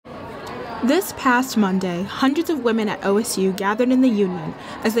This past Monday, hundreds of women at OSU gathered in the Union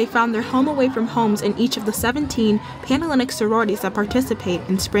as they found their home away from homes in each of the 17 Panhellenic sororities that participate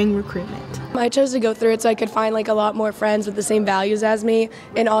in spring recruitment. I chose to go through it so I could find a lot more friends with the same values as me,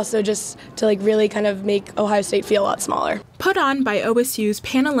 and also just to really kind of make Ohio State feel a lot smaller. Put on by OSU's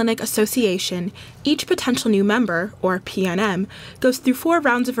Panhellenic Association, each potential new member, or PNM, goes through 4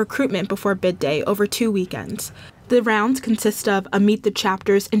 rounds of recruitment before bid day over 2 weekends. The rounds consist of a Meet the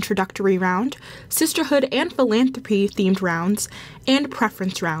Chapters introductory round, sisterhood and philanthropy themed rounds, and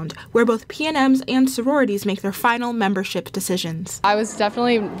preference round, where both PNMs and sororities make their final membership decisions. I was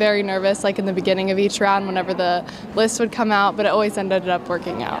definitely very nervous in the beginning of each round whenever the list would come out, but it always ended up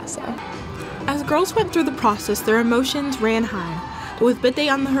working out. So. As girls went through the process, their emotions ran high, but with bid day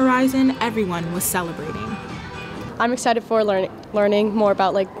on the horizon, everyone was celebrating. I'm excited for learning more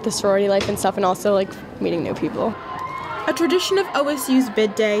about the sorority life and stuff, and also meeting new people. A tradition of OSU's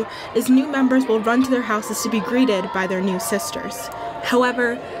bid day is new members will run to their houses to be greeted by their new sisters.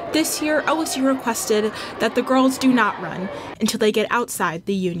 However, this year OSU requested that the girls do not run until they get outside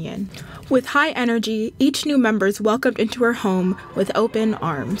the Union. With high energy, each new member is welcomed into her home with open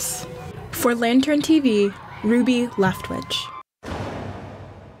arms. For Lantern TV, Ruby Leftwich.